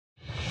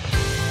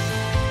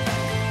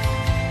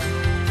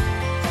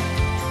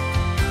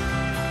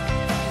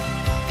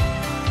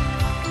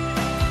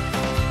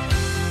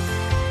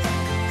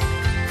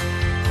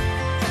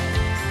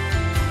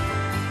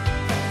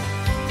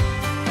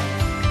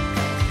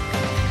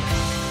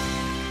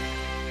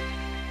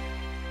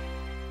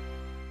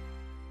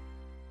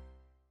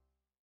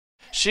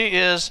She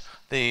is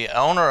the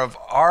owner of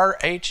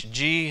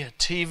RHG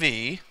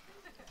TV,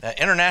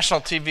 international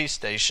TV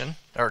station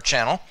or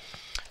channel,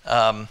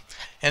 and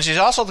she's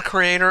also the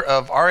creator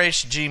of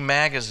RHG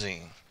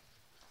Magazine.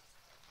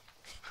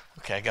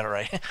 Okay, I got it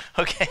right.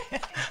 Okay.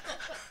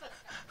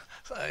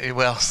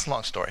 Well, it's a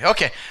long story.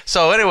 Okay,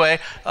 so anyway,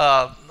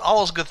 all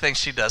those good things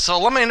she does. So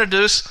let me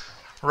introduce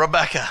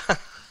Rebecca.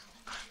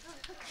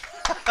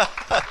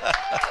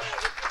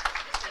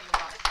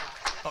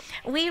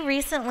 We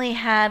recently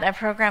had a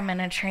program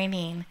and a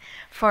training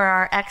for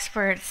our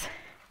experts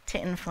to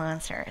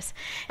influencers.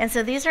 And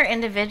so these are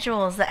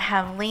individuals that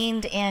have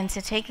leaned in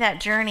to take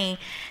that journey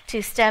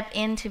to step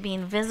into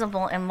being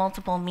visible in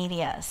multiple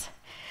medias.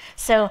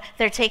 So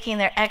they're taking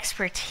their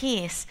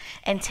expertise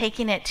and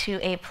taking it to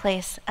a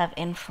place of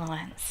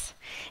influence.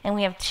 And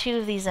we have two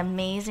of these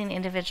amazing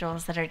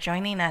individuals that are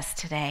joining us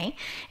today.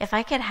 If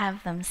I could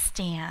have them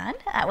stand,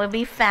 that would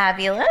be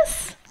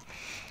fabulous.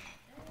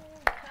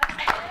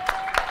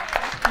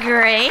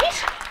 Great.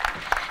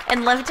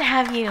 And love to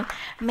have you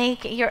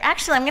make your,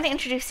 actually, I'm going to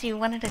introduce you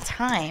one at a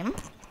time.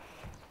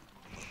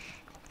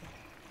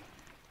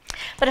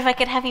 But if I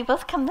could have you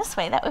both come this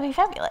way, that would be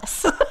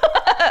fabulous.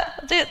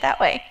 Do it that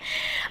way.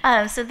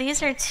 So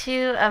these are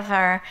two of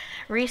our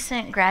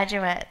recent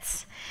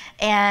graduates,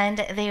 and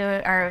they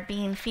are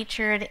being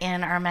featured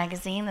in our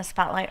magazine, the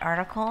Spotlight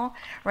article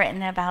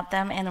written about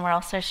them, and we're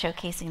also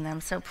showcasing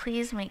them. So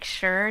please make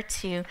sure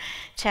to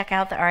check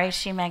out the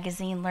RHG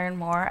magazine, learn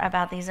more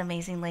about these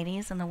amazing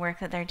ladies and the work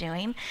that they're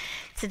doing.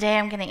 Today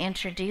I'm going to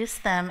introduce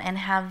them and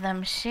have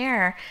them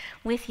share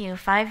with you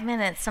 5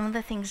 minutes some of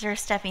the things they're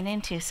stepping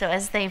into. So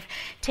as they've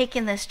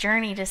taken this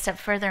journey to step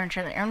further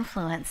into their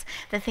influence,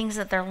 the things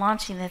that they're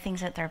launching, the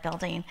things that they're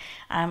building,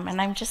 and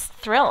I'm just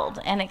thrilled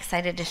and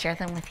excited to share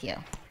them with you.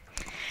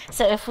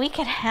 So if we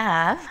could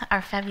have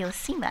our fabulous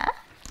Seema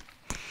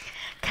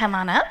come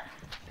on up.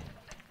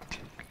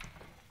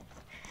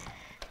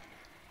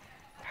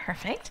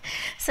 Perfect.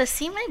 So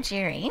Seema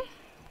Giri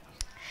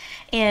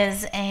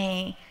is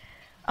an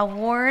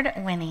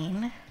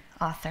award-winning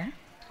author,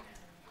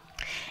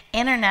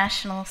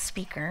 international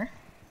speaker.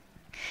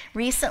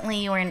 Recently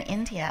you were in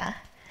India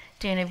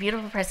doing a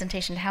beautiful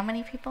presentation to how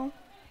many people?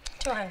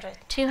 200.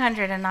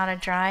 200, and not a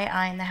dry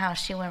eye in the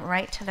house. She went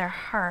right to their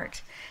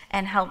heart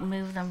and helped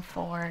move them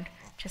forward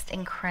just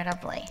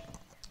incredibly.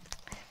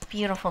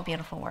 Beautiful,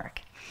 beautiful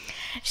work.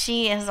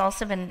 She has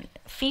also been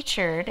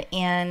featured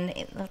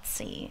in, let's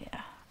see,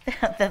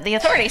 the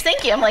Authorities.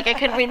 Thank you. I'm like, I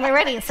couldn't read my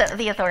writing. So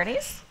The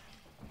Authorities.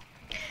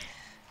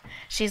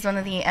 She's one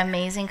of the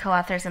amazing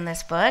co-authors in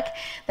this book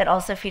that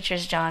also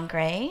features John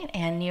Gray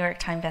and New York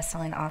Times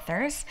bestselling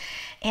authors.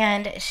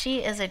 And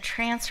she is a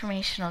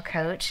transformational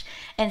coach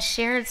and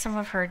shared some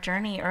of her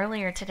journey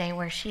earlier today,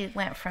 where she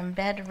went from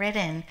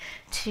bedridden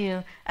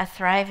to a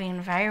thriving,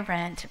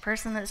 vibrant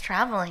person that's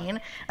traveling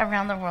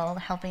around the world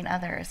helping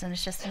others. And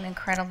it's just an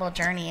incredible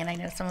journey. And I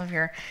know some of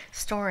your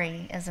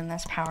story is in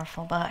this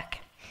powerful book.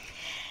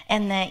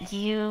 And that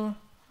you,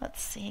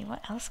 let's see,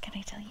 what else can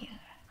I tell you?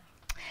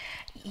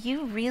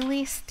 You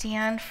really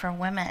stand for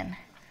women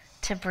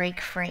to break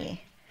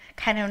free.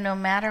 Kind of no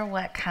matter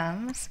what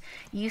comes,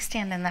 you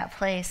stand in that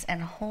place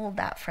and hold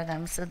that for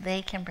them so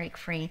they can break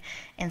free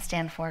and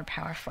stand forward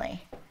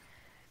powerfully.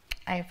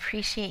 I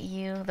appreciate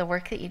you, the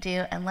work that you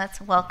do, and let's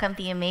welcome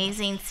the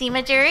amazing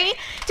Seema Giri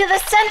to the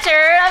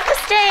center of the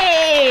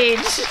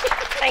stage.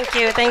 Thank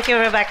you,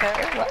 Rebecca.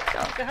 You're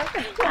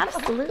welcome.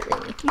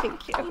 Absolutely.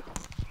 Thank you.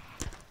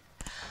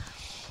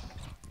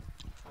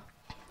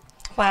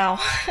 Wow.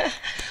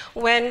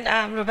 When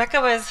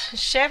Rebecca was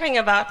sharing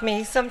about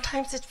me,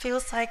 sometimes it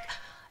feels like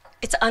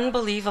it's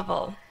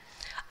unbelievable.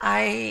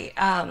 My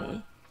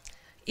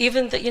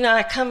husband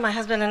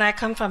and I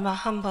come from a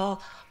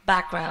humble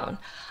background.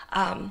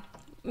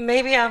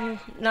 Maybe I'm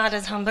not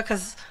as humble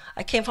because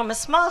I came from a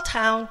small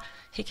town,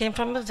 he came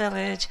from a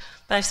village,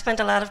 but I've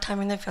spent a lot of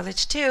time in the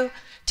village too,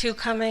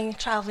 traveling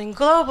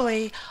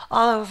globally,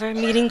 all over,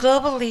 meeting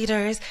global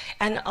leaders,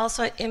 and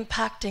also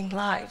impacting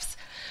lives.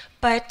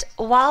 But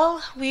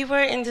while we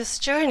were in this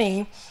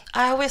journey,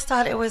 I always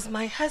thought it was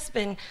my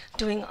husband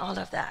doing all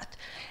of that.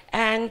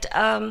 And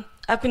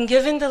I've been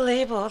given the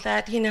label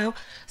that,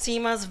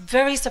 Seema's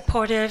very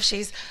supportive.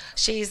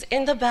 She's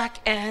in the back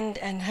end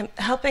and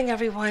helping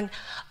everyone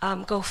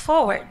go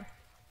forward.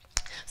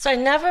 So I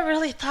never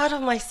really thought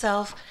of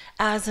myself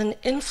as an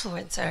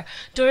influencer.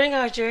 During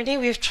our journey,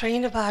 we've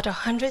trained about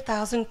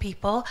 100,000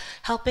 people,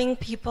 helping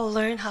people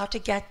learn how to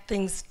get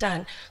things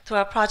done through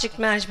our project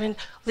management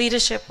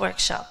leadership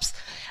workshops.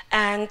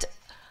 And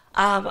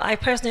I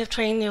personally have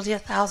trained nearly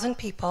 1,000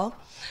 people.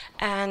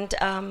 And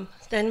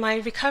then my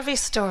recovery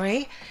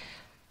story.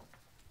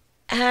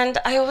 And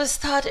I always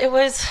thought it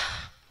was,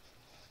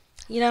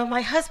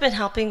 my husband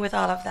helping with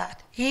all of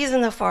that. He's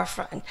in the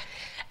forefront.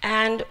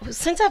 And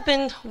since I've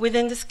been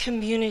within this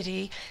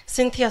community,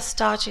 Cynthia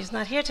Stott, she's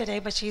not here today,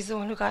 but she's the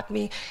one who got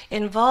me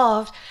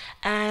involved.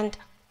 And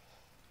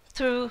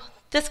through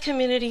this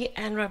community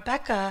and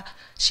Rebecca,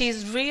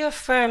 she's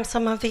reaffirmed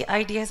some of the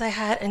ideas I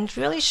had and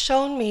really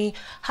shown me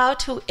how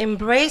to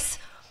embrace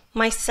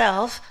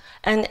myself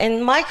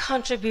and my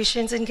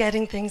contributions in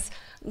getting things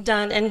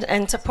done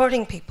and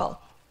supporting people.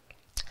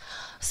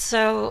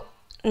 So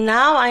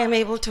now I am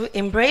able to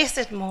embrace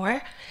it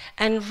more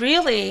and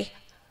really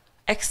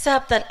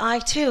accept that I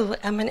too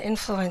am an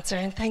influencer.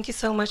 And thank you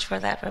so much for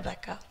that,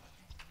 Rebecca.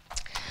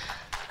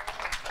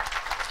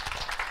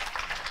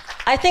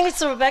 I think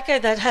it's Rebecca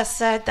that has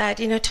said that,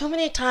 too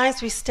many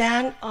times we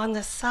stand on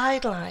the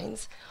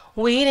sidelines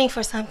waiting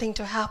for something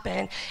to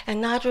happen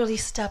and not really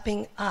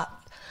stepping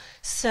up.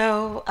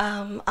 So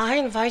I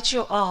invite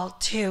you all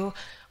to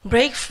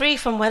break free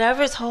from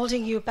whatever is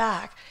holding you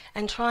back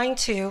and trying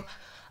to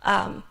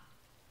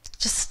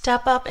just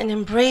step up and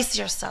embrace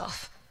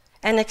yourself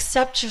and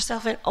accept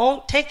yourself and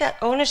take that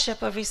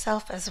ownership of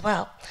yourself as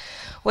well,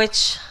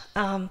 which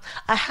I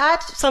had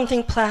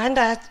something planned.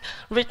 I had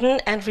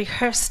written and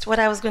rehearsed what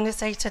I was going to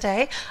say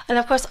today, and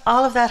of course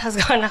all of that has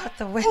gone out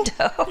the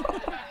window.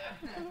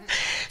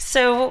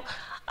 So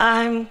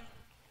I'm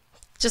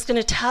just going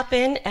to tap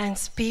in and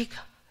speak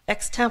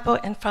ex-tempo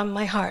and from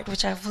my heart,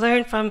 which I've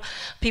learned from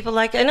people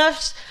like, and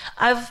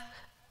I've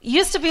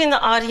used to be in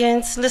the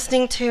audience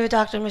listening to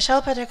Dr.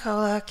 Michelle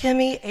Pedicola,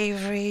 Kimmy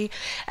Avery,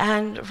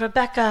 and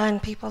Rebecca,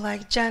 and people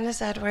like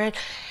Janice Edward,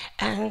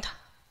 and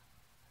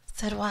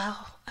said,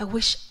 wow, I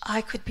wish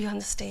I could be on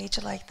the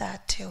stage like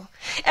that too.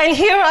 And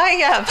here I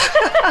am,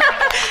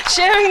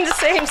 sharing the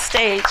same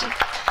stage.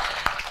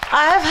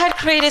 I have had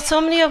created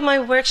so many of my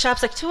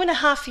workshops. Like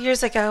 2.5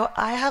 years ago,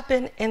 I have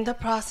been in the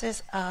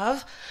process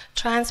of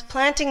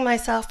transplanting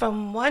myself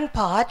from one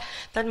pot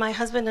that my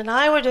husband and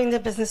I were doing the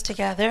business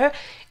together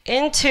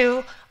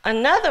into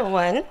another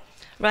one,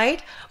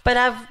 right? But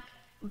I've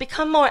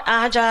become more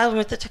agile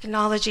with the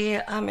technology.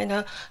 I'm in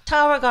a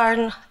tower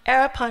garden,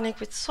 aeroponic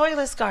with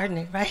soilless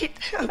gardening, right?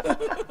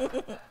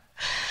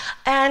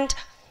 And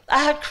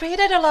I have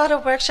created a lot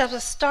of workshops that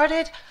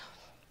started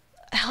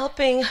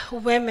helping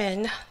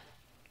women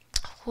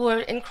who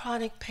are in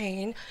chronic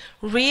pain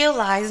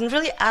realize and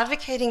really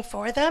advocating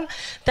for them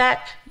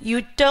that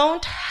you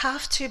don't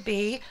have to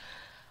be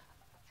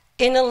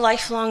in a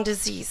lifelong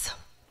disease.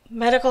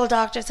 Medical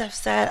doctors have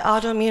said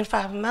autoimmune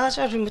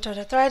fibromyalgia, rheumatoid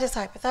arthritis,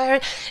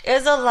 hypothyroid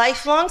is a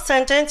lifelong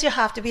sentence. You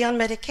have to be on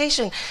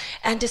medication.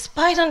 And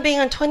despite on being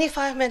on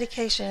 25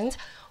 medications,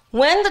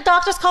 when the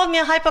doctors called me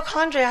a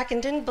hypochondriac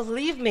and didn't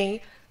believe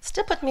me,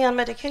 still put me on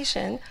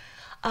medication,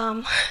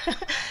 and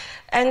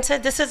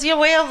said, this is your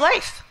way of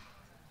life.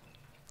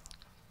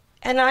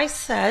 And I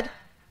said,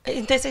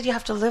 they said, you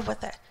have to live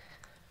with it.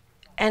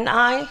 And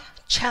I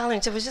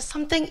challenged. It was just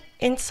something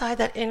inside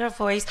that inner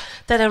voice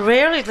that I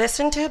rarely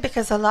listened to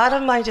because a lot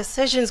of my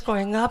decisions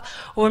growing up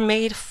were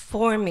made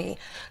for me.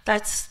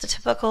 That's the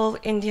typical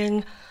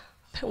Indian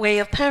way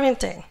of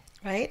parenting,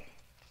 right?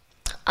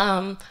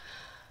 But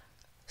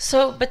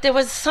there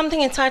was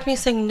something inside me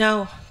saying,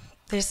 no,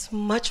 there's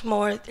much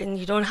more and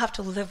you don't have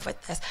to live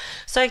with this.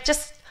 So I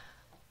just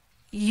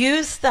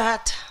used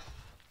that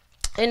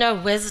inner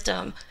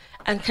wisdom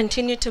and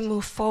continue to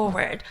move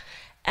forward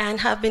and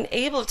have been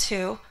able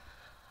to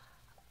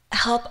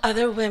help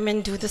other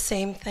women do the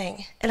same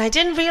thing. And I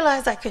didn't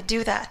realize I could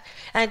do that.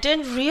 And I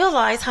didn't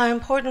realize how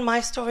important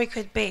my story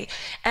could be.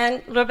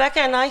 And Rebecca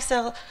and I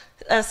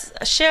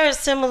share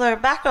similar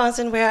backgrounds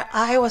in where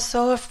I was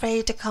so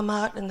afraid to come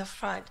out in the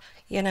front.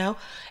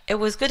 It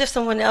was good if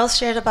someone else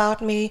shared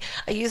about me.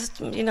 I used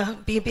to,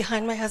 be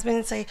behind my husband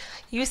and say,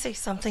 you say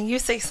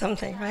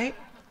something, right?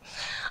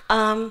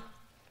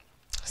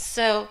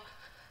 So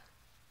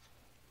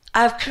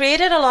I've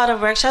created a lot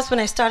of workshops when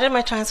I started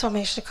my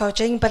transformation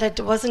coaching, but I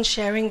wasn't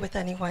sharing with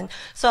anyone.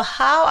 So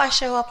how I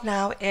show up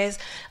now is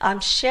I'm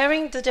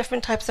sharing the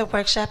different types of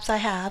workshops I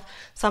have.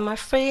 Some are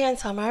free and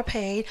some are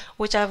paid,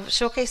 which I've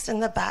showcased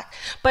in the back.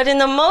 But in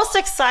the most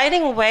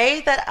exciting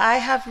way that I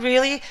have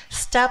really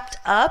stepped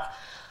up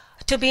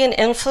to be an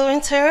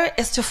influencer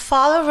is to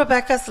follow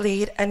Rebecca's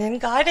lead, and in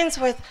guidance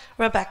with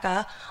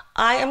Rebecca,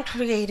 I'm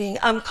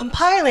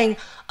compiling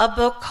a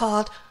book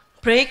called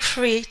Break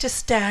Free to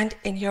Stand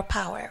in Your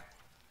Power.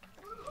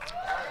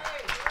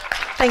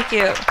 Thank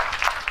you.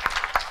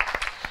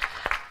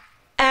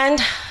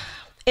 And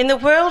in the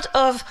world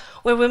of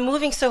where we're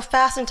moving so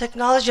fast in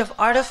technology of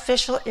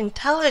artificial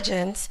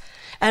intelligence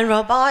and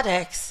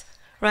robotics,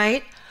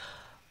 right?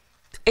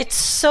 It's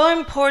so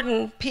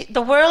important.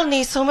 The world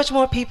needs so much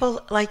more people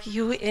like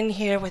you in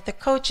here with the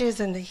coaches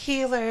and the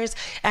healers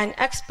and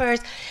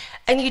experts.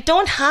 And you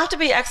don't have to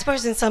be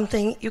experts in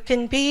something. You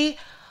can be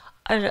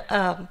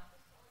a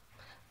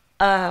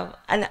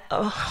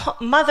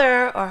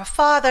mother or a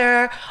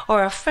father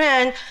or a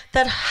friend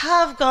that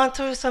have gone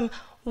through some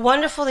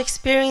wonderful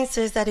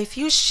experiences that if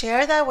you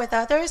share that with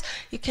others,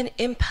 you can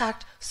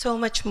impact so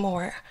much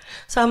more.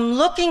 So I'm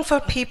looking for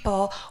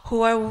people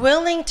who are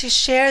willing to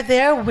share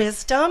their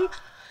wisdom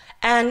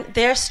and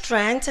their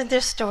strengths and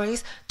their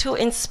stories to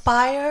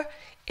inspire,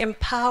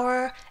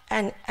 empower,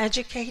 and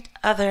educate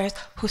others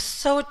who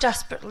so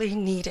desperately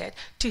need it,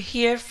 to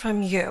hear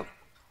from you.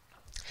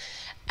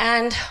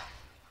 And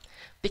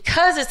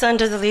because it's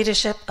under the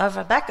leadership of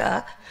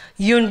Rebecca,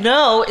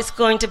 it's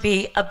going to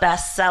be a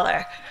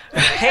bestseller,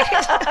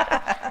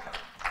 right?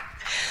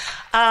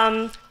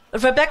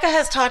 Rebecca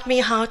has taught me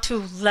how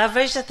to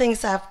leverage the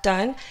things I've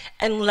done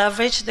and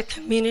leverage the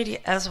community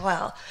as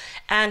well.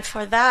 And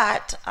for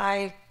that,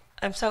 I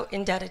am so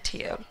indebted to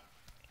you.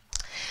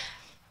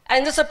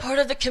 And the support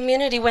of the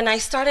community. When I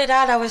started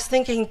out, I was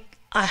thinking,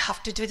 I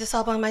have to do this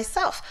all by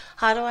myself.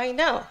 How do I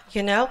know?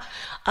 You know,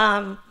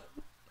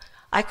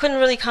 I couldn't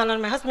really count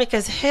on my husband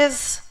because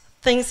his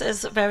things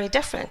is very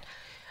different.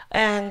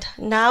 And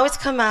now it's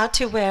come out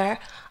to where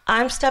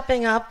I'm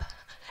stepping up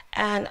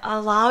and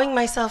allowing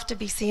myself to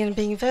be seen and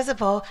being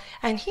visible,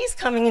 and he's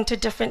coming into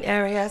different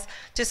areas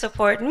to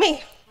support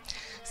me.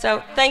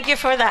 So thank you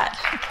for that.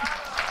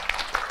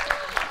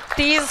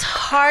 These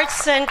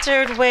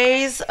heart-centered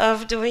ways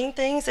of doing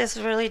things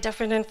is really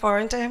different and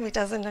foreign to him. He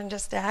doesn't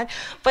understand.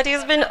 But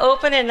he's been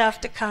open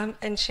enough to come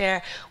and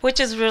share,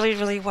 which is really,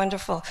 really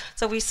wonderful.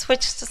 So we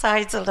switched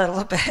sides a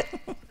little bit.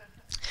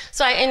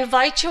 So I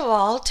invite you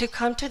all to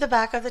come to the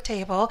back of the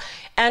table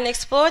and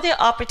explore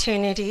the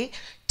opportunity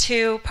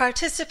to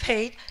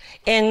participate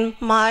in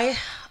my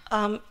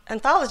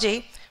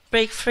anthology,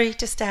 Break Free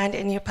to Stand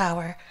in Your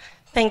Power.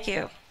 Thank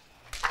you.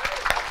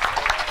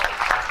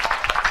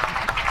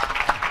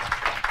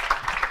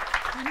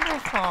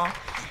 Wonderful.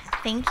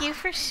 Thank you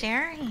for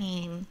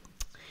sharing.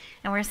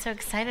 And we're so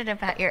excited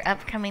about your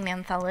upcoming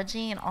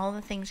anthology and all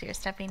the things you're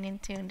stepping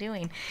into and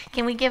doing.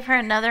 Can we give her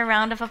another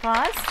round of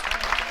applause?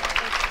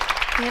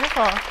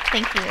 Beautiful.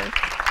 Thank you.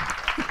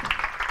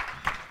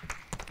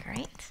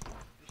 Great.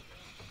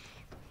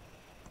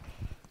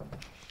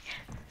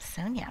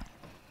 Sonia.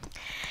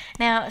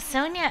 Now,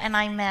 Sonia and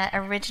I met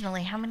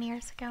originally, how many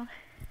years ago?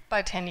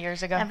 About 10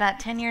 years ago. About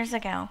 10 years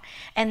ago.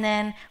 And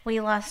then we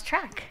lost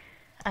track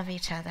of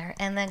each other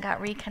and then got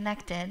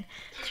reconnected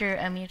through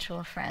a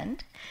mutual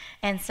friend.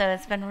 And so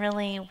it's been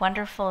really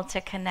wonderful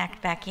to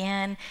connect back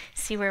in,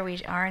 see where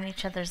we are in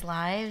each other's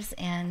lives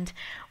and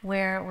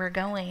where we're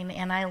going.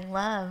 And I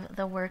love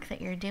the work that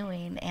you're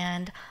doing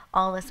and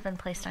all that's been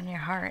placed on your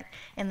heart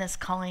in this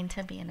calling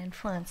to be an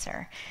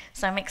influencer.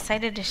 So I'm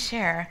excited to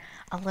share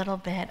a little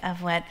bit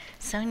of what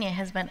Sonia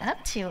has been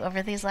up to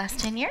over these last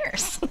 10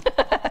 years.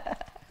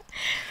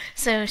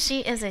 So she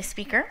is a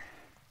speaker,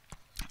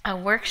 a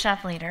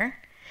workshop leader.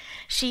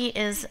 She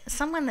is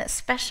someone that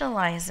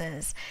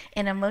specializes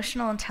in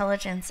emotional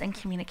intelligence and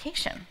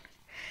communication.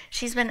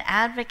 She's been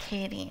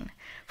advocating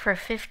for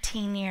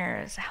 15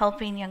 years,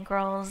 helping young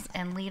girls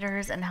and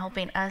leaders and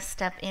helping us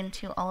step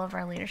into all of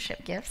our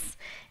leadership gifts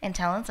and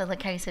talents. I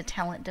like how you said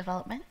talent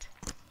development.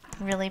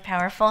 Really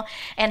powerful.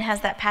 And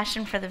has that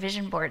passion for the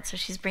vision board. So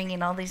she's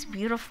bringing all these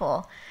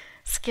beautiful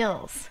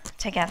skills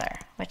together,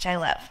 which I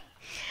love.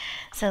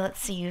 So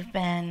let's see, you've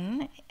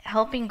been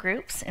helping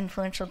groups,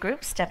 influential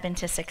groups, step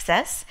into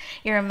success.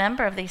 You're a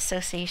member of the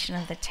Association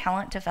of the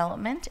Talent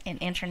Development and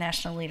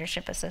International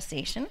Leadership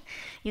Association.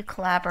 You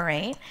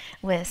collaborate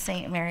with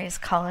St. Mary's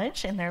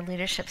College in their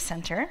Leadership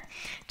Center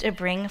to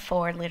bring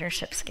forward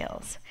leadership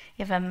skills.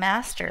 You have a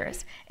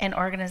master's in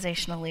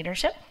organizational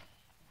leadership.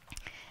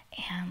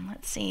 And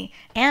let's see,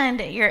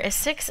 and you're a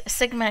Six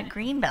Sigma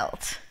Green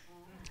Belt.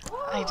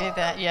 I did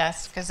that,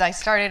 yes, because I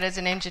started as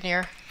an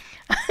engineer.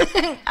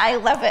 I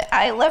love it.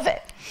 I love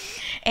it.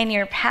 And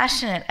you're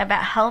passionate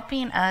about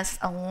helping us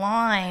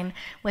align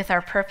with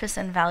our purpose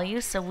and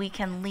values so we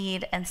can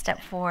lead and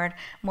step forward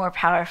more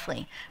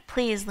powerfully.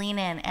 Please lean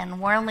in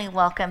and warmly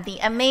welcome the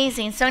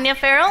amazing Sonia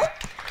Farrell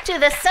to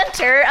the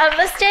center of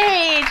the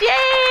stage.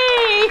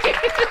 Yay!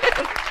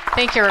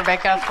 Thank you,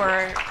 Rebecca,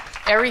 for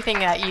everything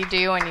that you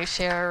do and you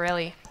share,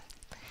 really.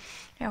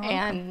 You're welcome.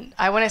 And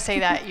I want to say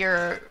that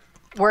your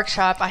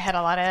workshop, I had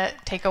a lot of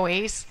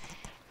takeaways.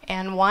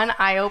 And one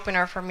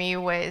eye-opener for me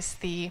was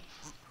the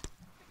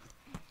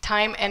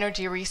time,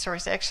 energy,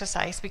 resource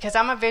exercise, because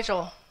I'm a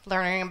visual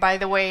learner, and by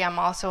the way, I'm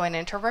also an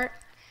introvert.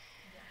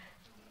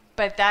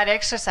 But that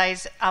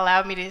exercise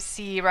allowed me to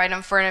see right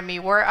in front of me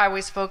where I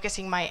was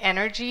focusing my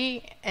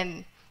energy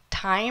and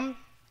time,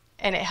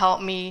 and it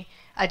helped me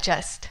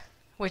adjust,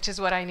 which is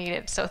what I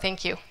needed, so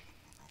thank you.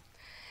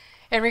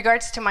 In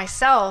regards to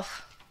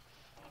myself,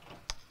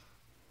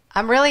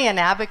 I'm really an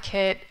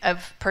advocate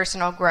of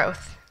personal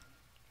growth.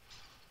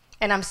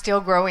 And I'm still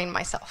growing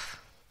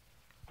myself.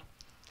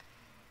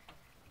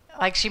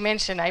 Like she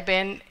mentioned, I've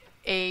been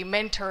a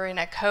mentor and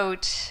a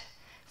coach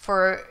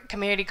for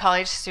community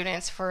college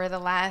students for the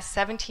last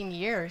 17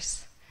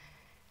 years.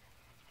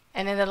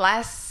 And in the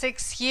last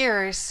 6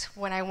 years,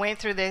 when I went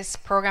through this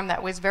program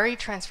that was very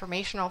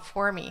transformational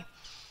for me,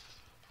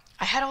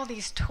 I had all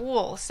these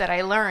tools that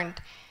I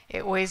learned.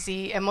 It was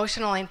the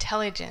emotional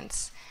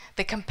intelligence,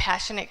 the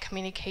compassionate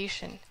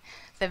communication,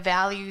 the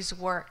values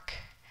work,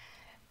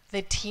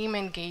 the team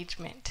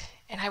engagement.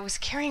 And I was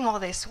carrying all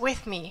this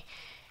with me,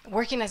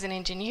 working as an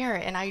engineer,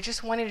 and I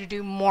just wanted to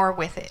do more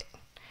with it.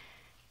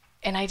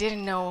 And I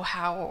didn't know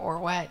how or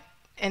what.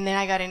 And then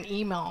I got an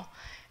email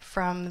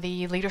from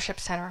the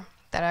Leadership Center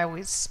that I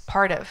was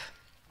part of.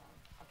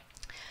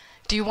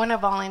 Do you want to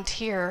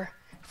volunteer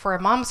for a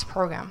mom's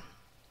program?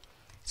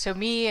 So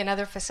me and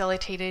other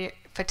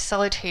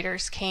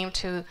facilitators came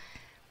to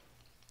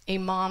a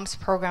mom's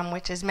program,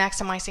 which is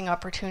maximizing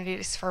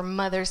opportunities for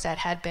mothers that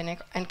had been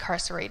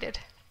incarcerated.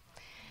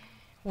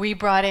 We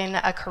brought in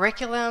a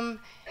curriculum.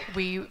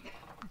 We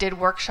did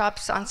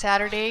workshops on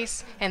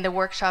Saturdays, and the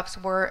workshops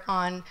were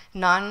on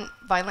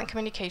nonviolent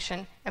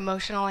communication,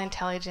 emotional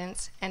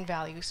intelligence, and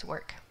values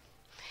work.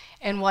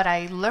 And what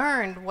I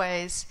learned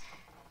was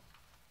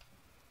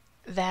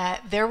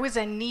that there was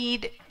a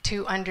need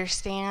to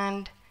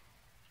understand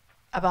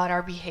about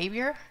our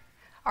behavior,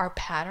 our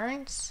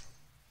patterns,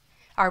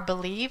 our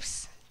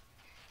beliefs,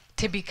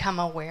 to become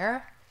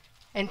aware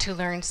and to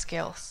learn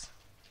skills.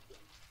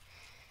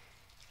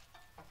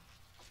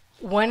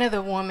 One of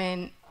the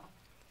women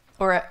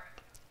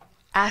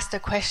asked a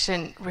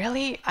question,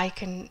 really, I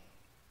can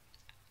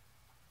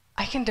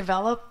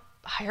develop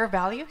higher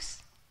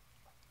values?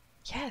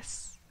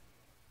 Yes.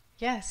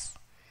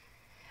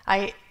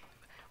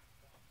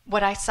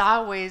 What I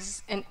saw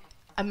was an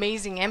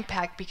amazing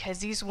impact, because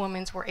these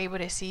women were able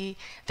to see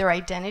their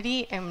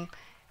identity and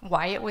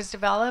why it was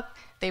developed.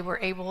 They were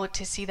able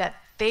to see that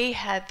they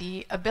had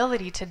the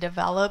ability to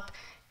develop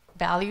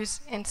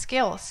values and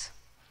skills.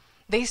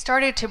 They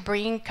started to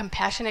bring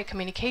compassionate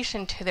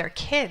communication to their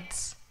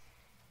kids.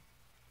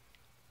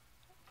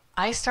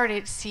 I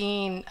started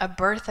seeing a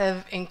birth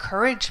of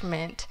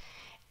encouragement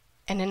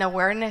and an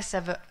awareness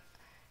of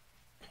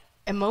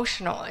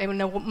emotional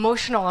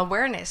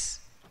awareness.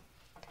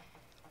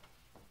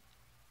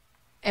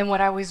 And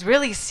what I was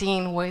really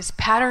seeing was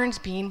patterns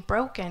being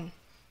broken.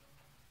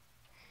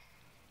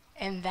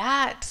 And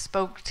that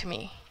spoke to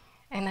me.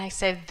 And I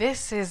said,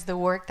 this is the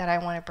work that I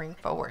want to bring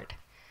forward.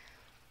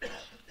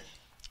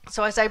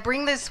 So as I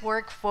bring this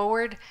work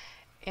forward,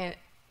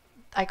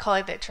 I call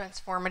it the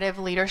transformative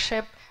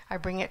leadership. I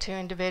bring it to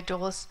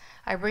individuals.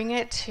 I bring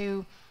it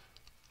to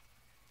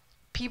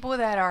people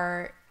that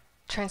are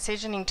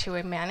transitioning to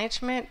a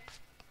management,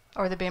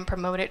 or they've been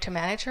promoted to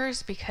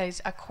managers,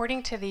 because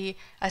according to the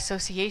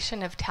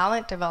Association of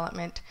Talent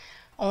Development,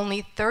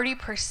 only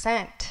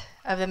 30%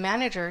 of the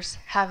managers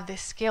have the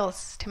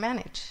skills to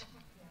manage.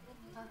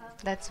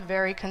 That's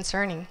very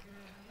concerning.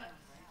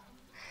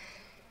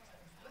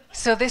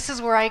 So this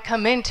is where I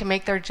come in to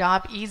make their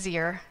job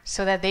easier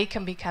so that they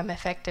can become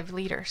effective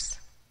leaders.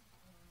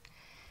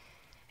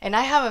 And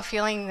I have a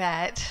feeling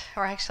that,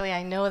 or actually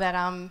I know that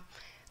I'm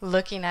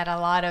looking at a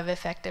lot of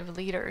effective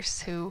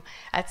leaders who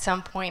at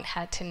some point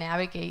had to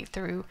navigate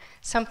through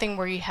something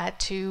where you had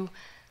to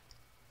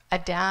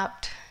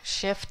adapt,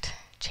 shift,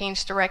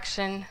 change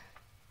direction.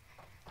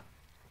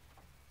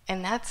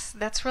 And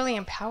that's really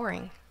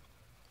empowering.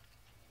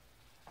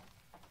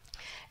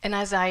 And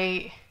as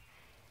I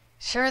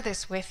share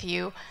this with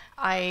you,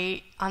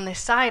 on the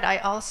side, I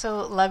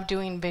also love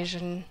doing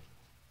vision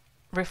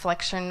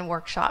reflection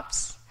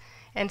workshops.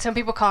 And some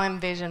people call them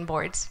vision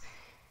boards.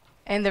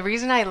 And the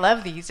reason I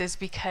love these is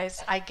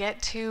because I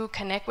get to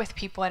connect with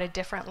people at a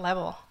different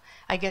level.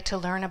 I get to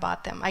learn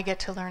about them. I get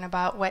to learn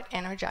about what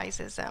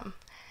energizes them.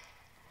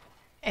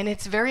 And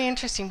it's very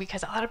interesting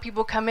because a lot of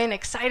people come in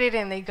excited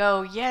and they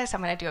go, yes,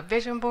 I'm going to do a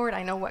vision board.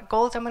 I know what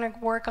goals I'm going to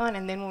work on.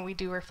 And then when we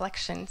do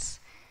reflections,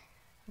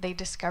 they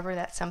discover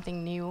that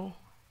something new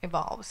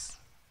evolves.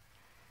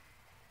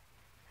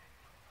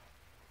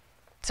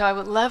 So I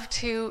would love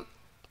to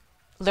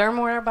learn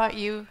more about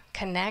you,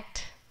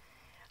 connect.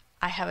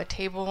 I have a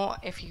table.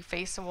 If you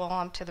face the wall,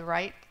 I'm to the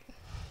right.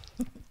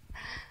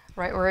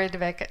 Right where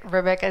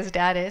Rebecca's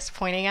dad is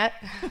pointing at.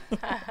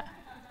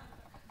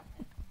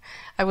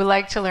 I would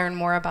like to learn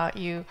more about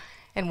you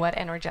and what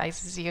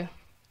energizes you.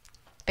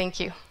 Thank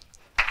you.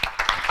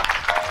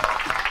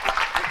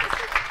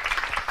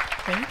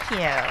 Thank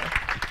you.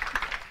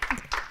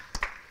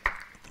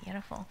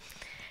 Beautiful.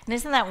 And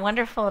isn't that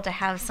wonderful to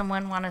have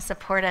someone want to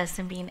support us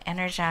in being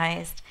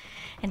energized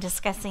and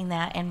discussing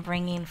that and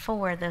bringing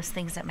forward those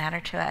things that matter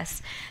to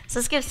us. So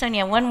let's give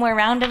Sonia one more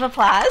round of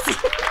applause.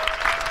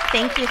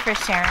 Thank you for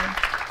sharing.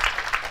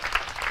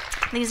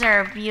 These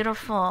are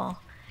beautiful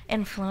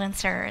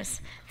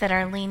influencers that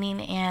are leaning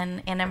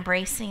in and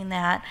embracing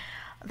that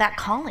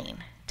calling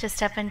to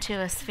step into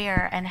a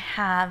sphere and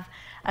have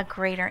a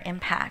greater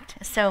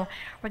impact. So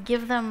we'll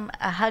give them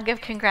a hug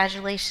of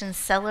congratulations,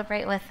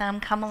 celebrate with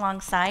them, come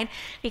alongside,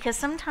 because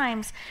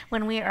sometimes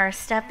when we are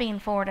stepping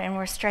forward and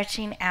we're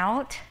stretching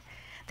out,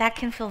 that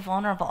can feel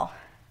vulnerable.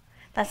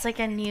 That's like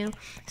a new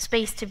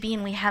space to be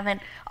in. We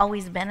haven't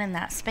always been in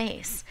that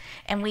space.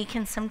 And we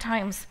can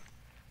sometimes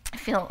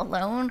feel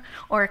alone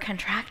or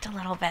contract a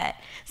little bit.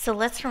 So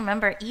let's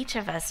remember, each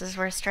of us, as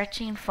we're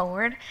stretching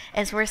forward,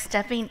 as we're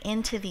stepping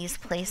into these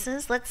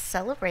places, let's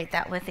celebrate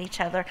that with each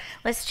other.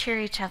 Let's cheer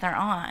each other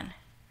on.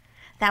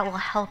 That will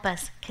help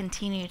us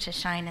continue to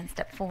shine and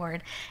step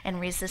forward and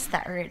resist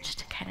that urge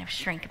to kind of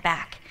shrink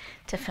back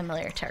to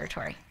familiar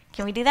territory.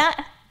 Can we do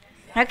that?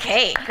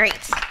 Okay,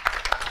 great.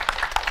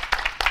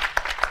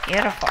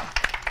 Beautiful.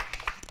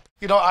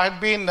 You know, I've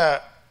been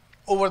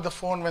over the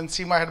phone when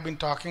Seema had been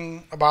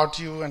talking about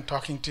you and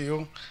talking to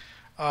you.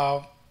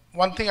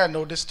 One thing I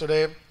noticed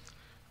today,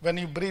 when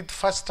you breathe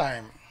first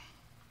time,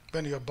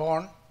 when you're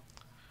born,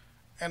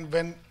 and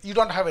when you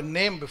don't have a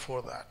name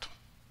before that.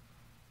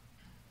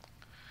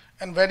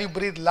 And when you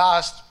breathe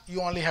last,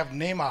 you only have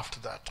name after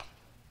that.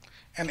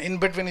 And in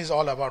between is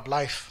all about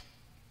life.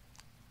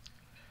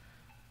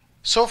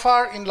 So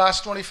far, in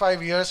last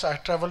 25 years, I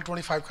have traveled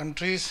 25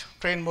 countries,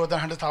 trained more than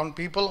 100,000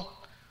 people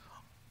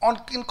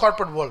in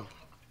corporate world.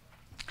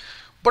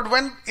 But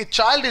when a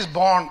child is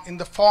born in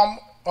the form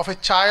of a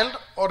child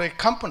or a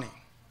company,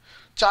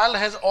 child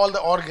has all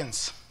the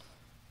organs,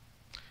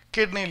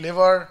 kidney,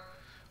 liver,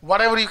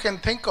 whatever you can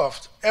think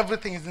of,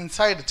 everything is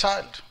inside the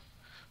child.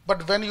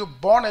 But when you're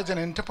born as an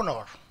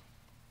entrepreneur,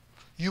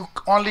 you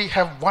only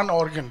have one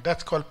organ,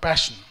 that's called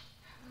passion.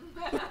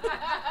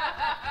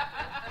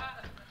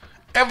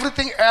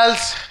 Everything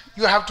else,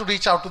 you have to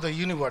reach out to the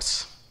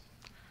universe.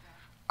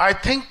 I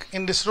think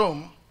in this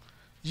room,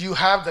 you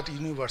have that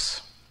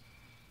universe.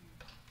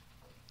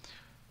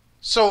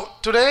 So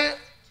today,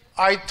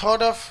 I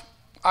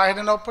had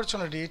an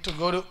opportunity to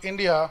go to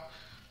India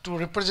to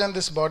represent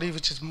this body,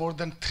 which is more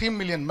than 3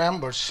 million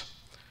members.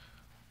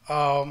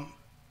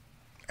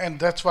 And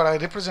that's what I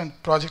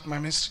represent, Project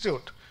Mime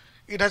Institute.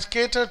 It has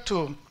catered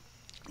to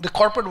the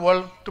corporate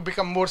world to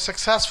become more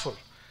successful.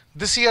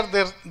 This year,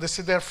 this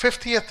is their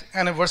 50th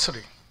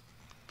anniversary.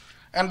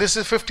 And this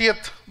is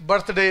 50th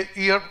birthday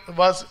year,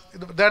 was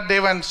that day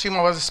when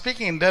Seema was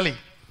speaking in Delhi.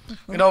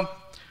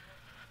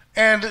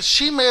 And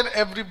she made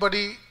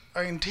everybody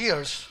in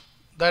tears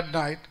that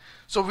night.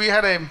 So we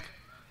had a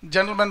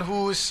gentleman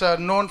who is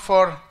known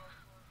for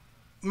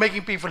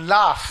making people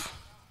laugh.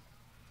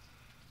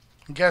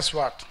 Guess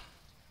what?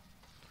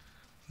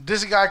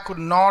 This guy could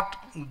not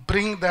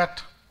bring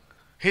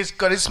his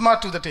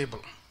charisma to the table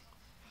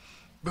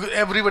because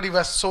everybody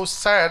was so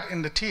sad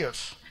in the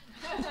tears.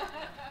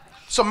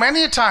 So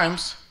many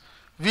times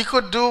we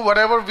could do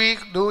whatever we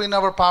do in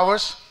our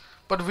powers,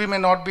 but we may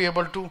not be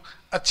able to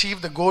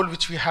achieve the goal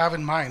which we have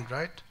in mind,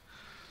 right?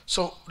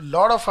 So a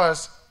lot of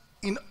us,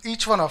 in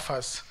each one of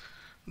us,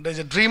 there's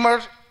a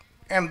dreamer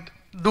and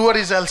doer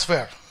is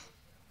elsewhere.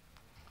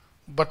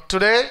 But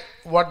today,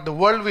 what the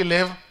world we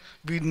live,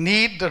 we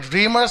need the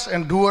dreamers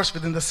and doers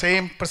within the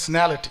same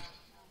personality.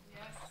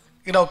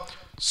 Yes.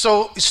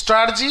 So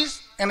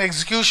strategies and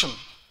execution,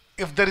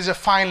 if there is a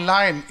fine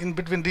line in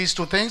between these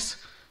two things,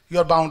 you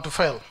are bound to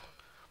fail.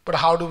 But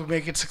how do we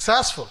make it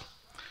successful?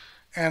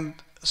 And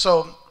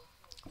so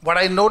what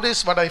I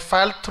noticed, what I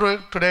felt through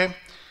today,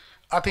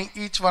 I think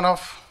each one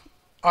of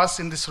us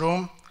in this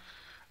room,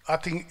 I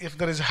think if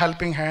there is a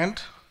helping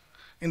hand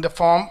in the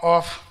form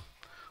of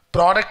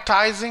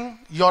productizing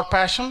your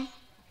passion,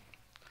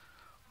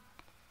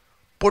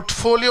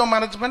 portfolio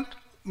management,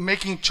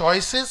 making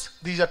choices,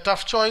 these are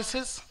tough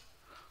choices,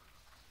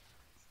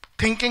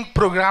 thinking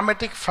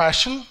programmatic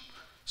fashion,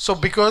 so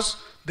because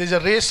there's a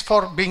race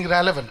for being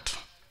relevant.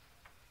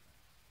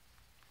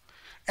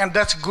 And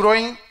that's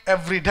growing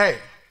every day.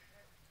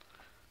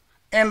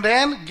 And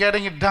then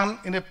getting it done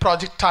in a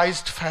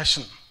projectized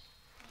fashion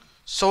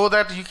so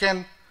that you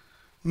can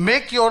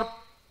make your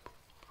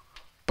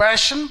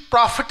passion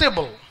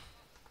profitable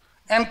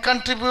and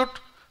contribute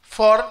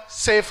for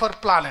safer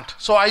planet.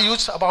 So I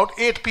use about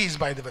 8 P's,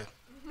 by the way.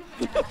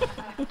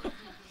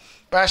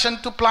 Passion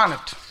to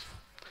planet.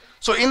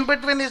 So in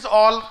between is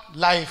all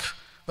life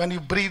when you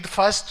breathe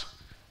first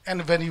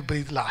and when you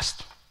breathe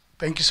last.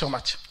 Thank you so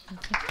much.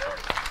 Thank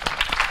you.